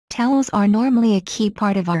Towels are normally a key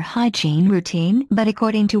part of our hygiene routine, but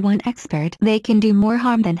according to one expert, they can do more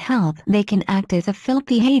harm than health. They can act as a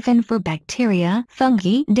filthy haven for bacteria,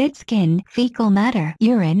 fungi, dead skin, fecal matter,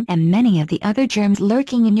 urine, and many of the other germs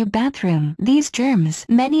lurking in your bathroom. These germs,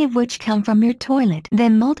 many of which come from your toilet,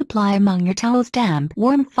 then multiply among your towel's damp,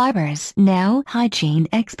 warm fibers. Now, hygiene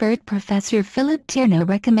expert Professor Philip Tierno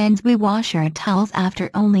recommends we wash our towels after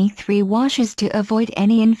only 3 washes to avoid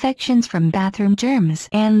any infections from bathroom germs,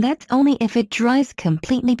 and that's only if it dries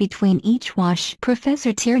completely between each wash.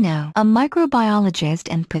 Professor Tierno, a microbiologist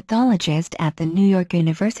and pathologist at the New York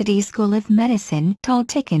University School of Medicine, told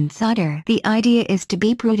Tick Insider, "The idea is to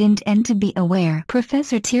be prudent and to be aware."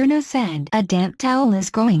 Professor Tierno said, "A damp towel is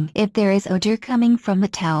growing. If there is odor coming from the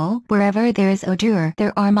towel, wherever there is odor,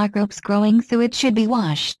 there are microbes growing, so it should be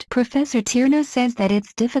washed." Professor Tierno says that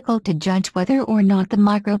it's difficult to judge whether or not the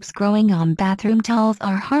microbes growing on bathroom towels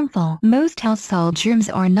are harmful. Most household germs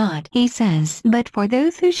are not, he says, but for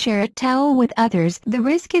those who share a towel with others, the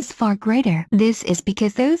risk is far greater. This is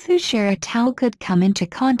because those who share a towel could come into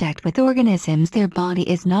contact with organisms their body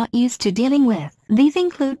is not used to dealing with. These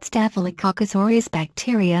include Staphylococcus aureus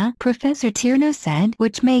bacteria, Professor Tierno said,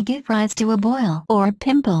 which may give rise to a boil or a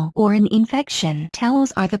pimple or an infection.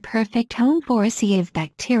 Towels are the perfect home for a sea of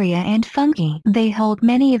bacteria and fungi. They hold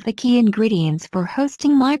many of the key ingredients for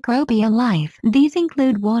hosting microbial life. These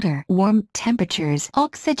include water, warm temperatures,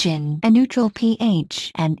 oxygen, a neutral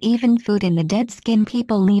pH, and even food in the dead skin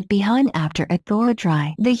people leave behind after a thorough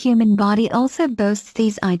dry. The human body also boasts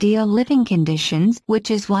these ideal living conditions,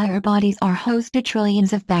 which is why our bodies are host to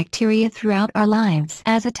trillions of bacteria throughout our lives.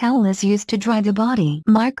 As a towel is used to dry the body,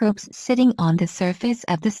 microbes sitting on the surface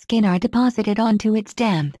of the skin are deposited onto its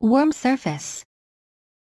damp, warm surface.